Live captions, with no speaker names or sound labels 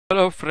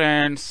Hello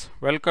friends,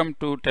 welcome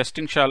to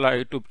testingshala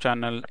YouTube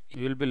channel.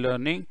 You will be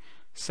learning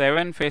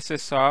 7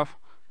 phases of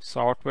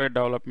software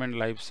development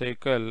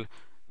lifecycle,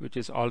 which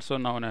is also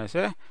known as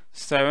a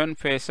 7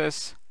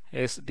 phases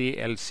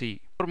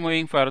SDLC. Before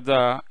moving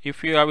further,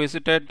 if you have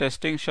visited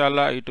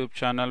testingshala YouTube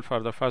channel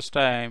for the first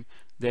time,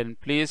 then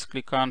please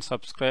click on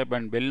subscribe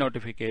and bell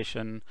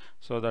notification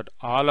so that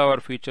all our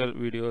future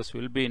videos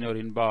will be in your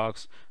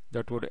inbox.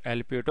 That would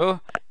help you to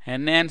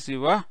enhance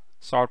your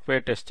software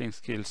testing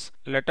skills.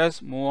 Let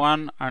us move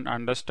on and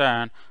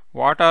understand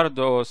what are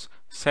those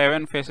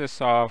 7 phases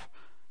of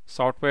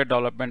software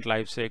development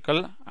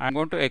lifecycle. I'm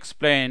going to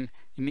explain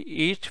in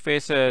each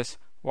phases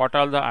what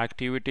are the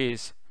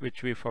activities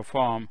which we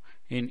perform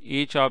in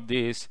each of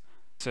these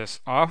phases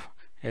of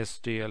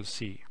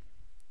SDLC.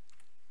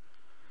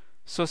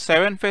 So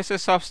 7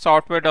 phases of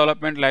software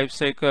development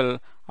lifecycle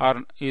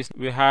is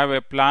we have a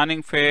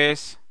planning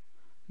phase,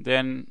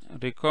 then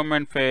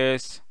requirement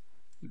phase,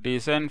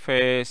 design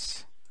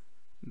phase,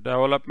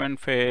 development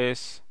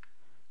phase,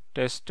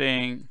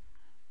 testing,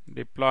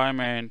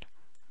 deployment,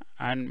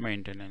 and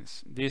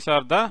maintenance. These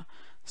are the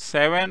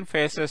 7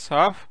 phases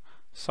of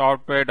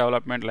software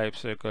development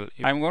lifecycle.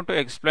 I'm going to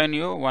explain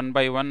you one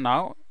by one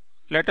now.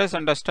 Let us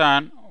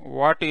understand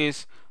what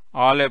is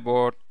all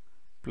about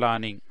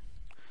planning.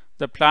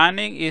 The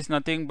planning is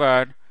nothing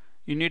but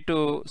you need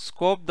to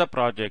scope the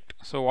project.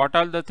 So what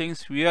are the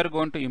things we are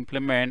going to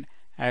implement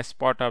as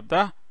part of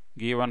the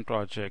given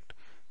project?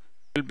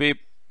 We'll be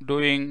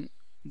doing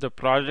the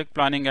project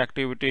planning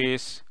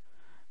activities,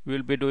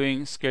 we'll be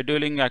doing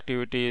scheduling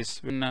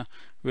activities,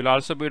 we'll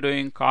also be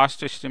doing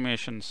cost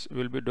estimations.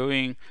 We'll be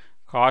doing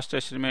cost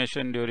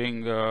estimation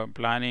during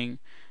planning.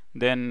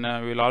 Then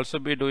we'll also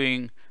be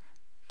doing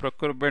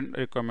procurement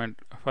requirement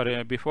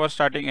for before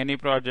starting any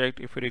project.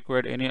 If you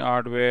require any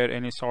hardware,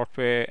 any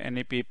software,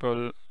 any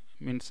people,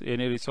 means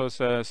any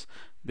resources,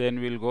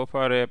 then we'll go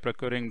for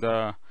procuring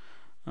the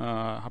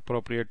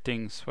appropriate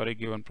things for a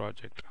given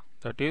project.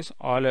 That is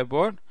all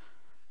about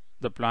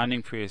the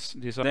planning phase.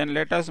 Then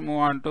let us move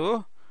on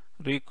to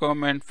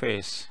requirement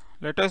phase.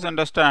 Let us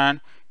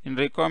understand in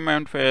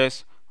requirement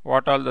phase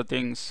what all the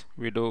things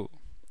we do.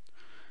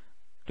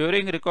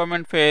 During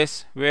requirement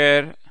phase,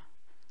 where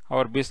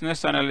our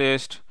business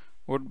analyst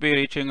would be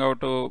reaching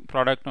out to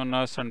product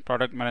owners and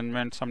product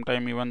management,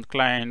 sometime even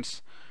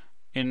clients,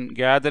 in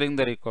gathering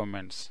the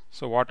requirements.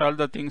 So what are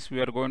the things we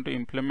are going to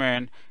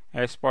implement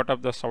as part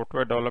of the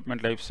software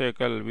development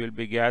lifecycle? We will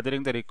be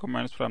gathering the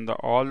requirements from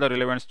all the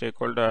relevant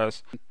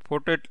stakeholders,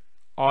 put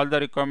all the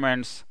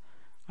requirements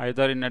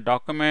either in a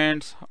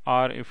documents,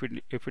 or if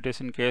it is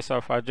in case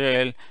of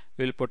agile,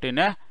 we'll put in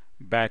a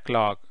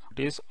backlog. It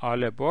is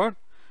all about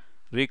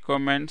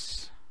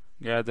requirements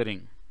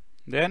gathering.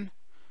 Then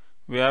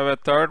we have a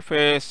third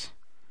phase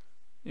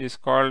is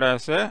called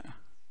as a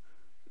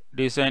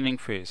designing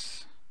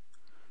phase.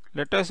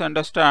 Let us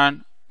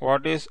understand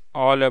what is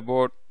all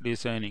about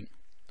designing.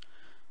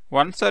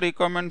 Once the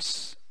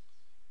requirements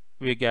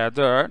we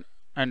gathered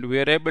and we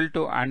are able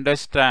to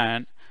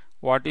understand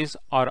what is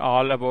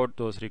all about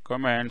those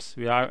requirements,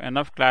 we have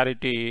enough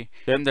clarity,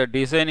 then the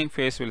designing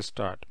phase will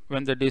start.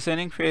 When the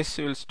designing phase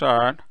will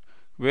start,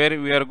 where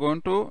we are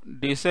going to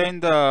design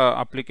the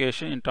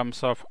application in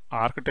terms of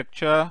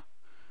architecture,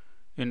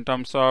 in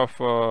terms of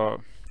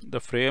the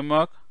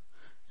framework,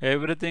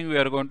 everything we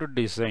are going to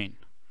design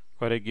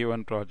for a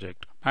given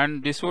project.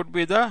 And this would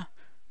be the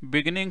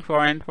beginning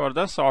point for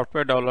the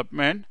software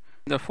development.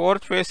 The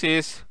fourth phase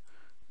is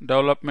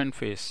development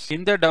phase.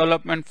 In the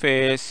development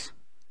phase,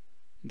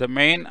 the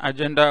main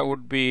agenda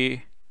would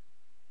be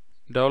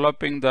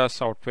developing the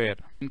software.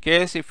 In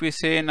case if we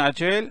say in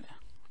agile,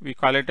 we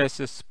call it as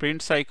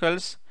sprint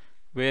cycles,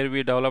 where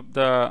we develop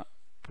the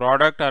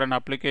product or an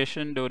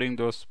application during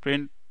those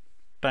sprint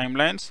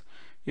timelines.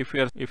 If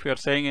you are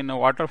saying in a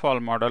waterfall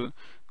model,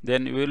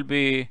 then we will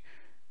be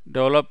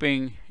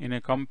developing in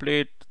a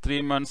complete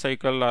 3-month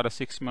cycle or a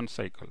 6-month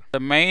cycle. The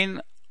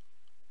main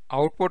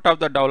output of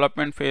the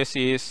development phase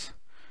is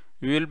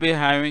we will be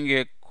having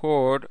a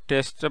code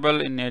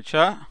testable in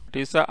nature. It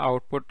is the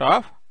output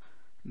of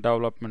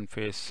development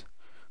phase.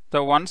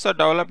 So once the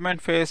development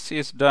phase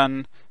is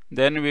done,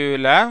 then we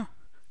will have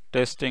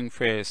testing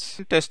phase.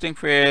 In testing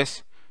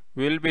phase,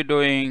 we will be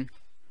doing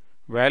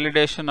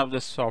validation of the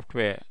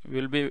software.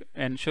 We will be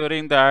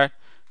ensuring that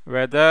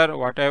whether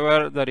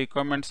whatever the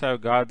requirements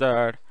have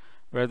gathered,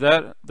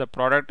 whether the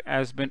product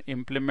has been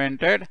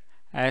implemented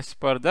as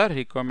per the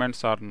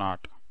requirements or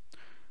not.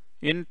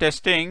 In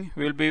testing,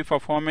 we will be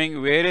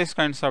performing various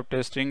kinds of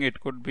testing.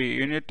 It could be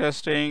unit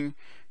testing,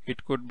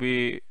 it could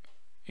be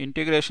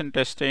integration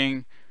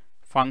testing,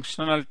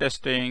 functional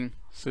testing,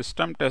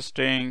 system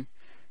testing,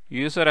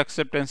 user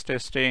acceptance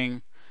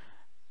testing.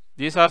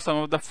 These are some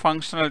of the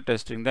functional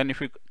testing. Then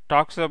if it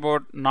talks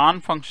about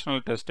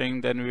non-functional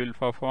testing, then we will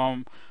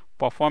perform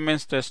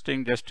performance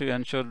testing just to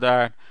ensure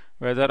that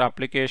whether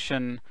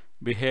application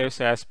behaves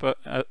as per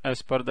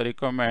the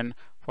requirement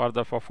for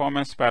the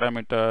performance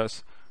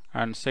parameters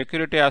and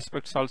security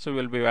aspects also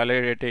will be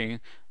validating,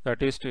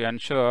 that is to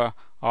ensure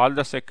all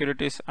the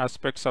security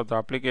aspects of the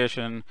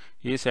application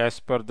is as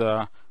per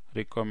the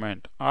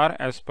requirement or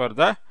as per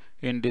the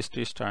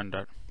industry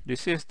standard.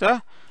 This is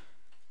the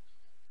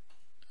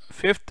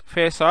fifth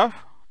phase of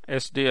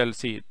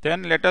SDLC.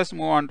 Then let us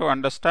move on to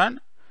understand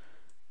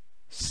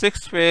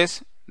sixth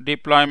phase,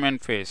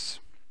 deployment phase.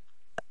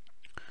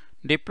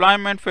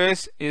 Deployment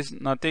phase is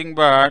nothing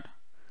but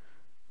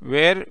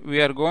where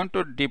we are going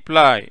to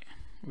deploy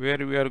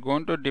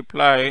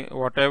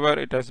whatever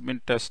it has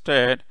been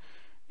tested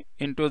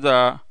into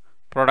the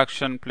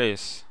production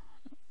place,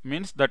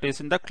 means that is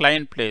in the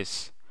client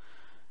place.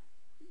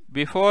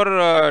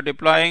 Before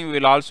deploying, we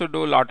will also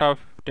do a lot of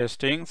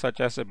testing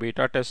such as a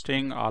beta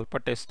testing, alpha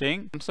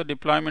testing. Once the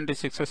deployment is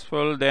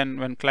successful, then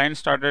when client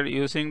started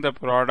using the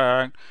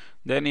product,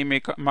 then he may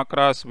come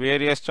across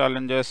various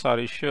challenges or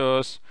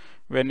issues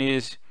when he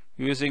is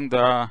using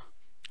the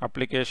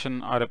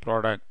application or a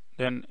product.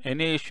 Then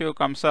any issue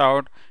comes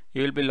out,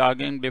 he will be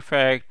logging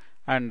defect,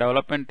 and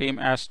development team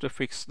has to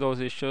fix those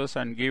issues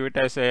and give it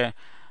as a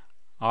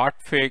hot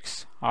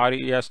fix, or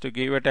he has to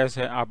give it as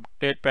an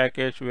update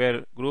package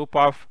where group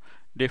of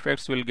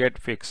defects will get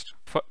fixed.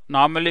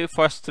 Normally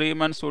first 3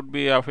 months would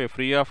be of a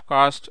free of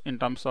cost in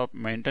terms of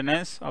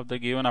maintenance of the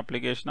given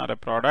application or a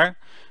product.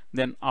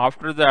 Then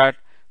after that,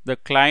 the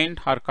client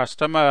or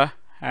customer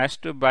has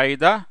to buy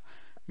the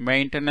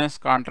maintenance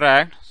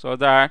contract, so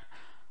that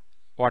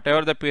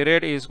whatever the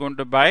period he is going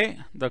to buy,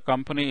 the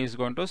company is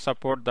going to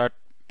support that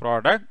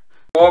product.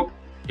 Hope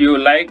you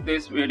like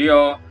this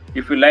video.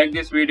 If you like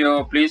this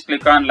video, please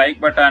click on like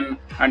button,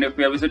 and if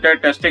you have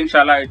visited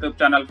testingshala YouTube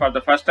channel for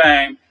the first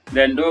time,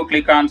 then do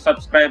click on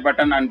subscribe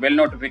button and bell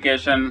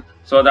notification,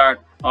 so that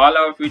all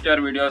our future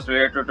videos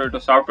related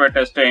to software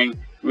testing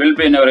will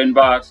be in your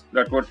inbox.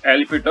 That would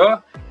help you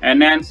to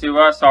enhance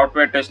your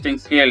software testing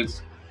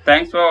skills.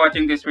 Thanks for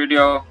watching this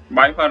video.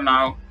 Bye for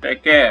now.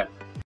 Take care.